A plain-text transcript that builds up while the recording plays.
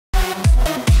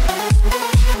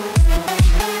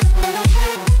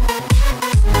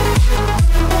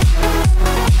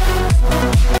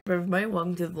everybody,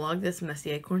 welcome to the vlog. This is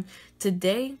Messy Acorn.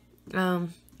 Today,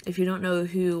 if you don't know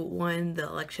who won the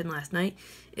election last night,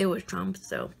 it was Trump,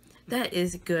 so that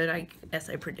is good. I guess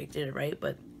I predicted it right,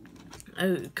 but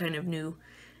I kind of knew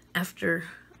after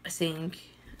seeing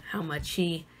how much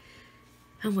he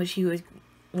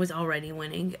was already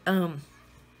winning.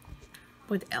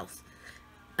 What else?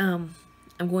 I'm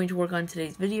going to work on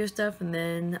today's video stuff, and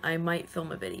then I might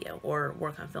film a video or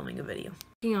work on filming a video.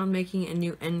 Working on making a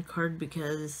new end card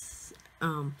because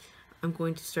I'm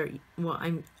going to start. Well,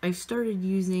 I've started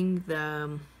using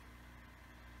the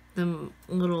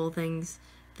little things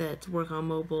that work on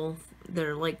mobile.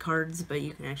 They're like cards, but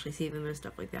you can actually see them and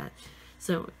stuff like that.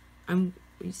 So I'm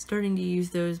starting to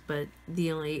use those, but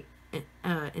the only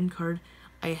end card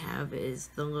I have is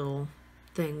the little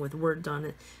thing with words on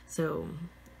it. So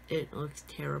it looks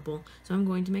terrible, so I'm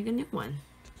going to make a new one.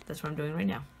 That's what I'm doing right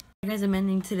now. Hey guys, I'm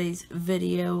ending today's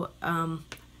video.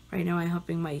 Right now I'm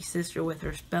helping my sister with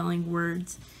her spelling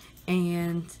words,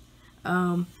 and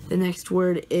the next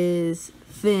word is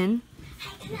fin.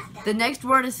 The next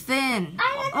word is fin.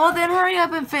 Oh, then hurry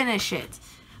up and finish it.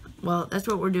 Well, that's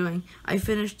what we're doing. I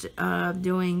finished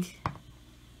doing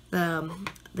the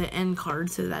end card,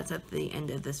 so that's at the end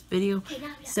of this video.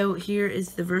 So here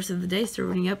is the verse of the day,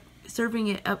 serving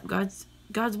it up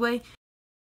God's way.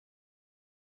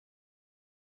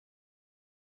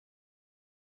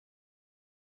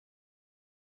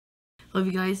 Love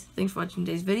you guys. Thanks for watching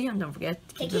today's video, and don't forget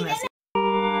to keep it messy.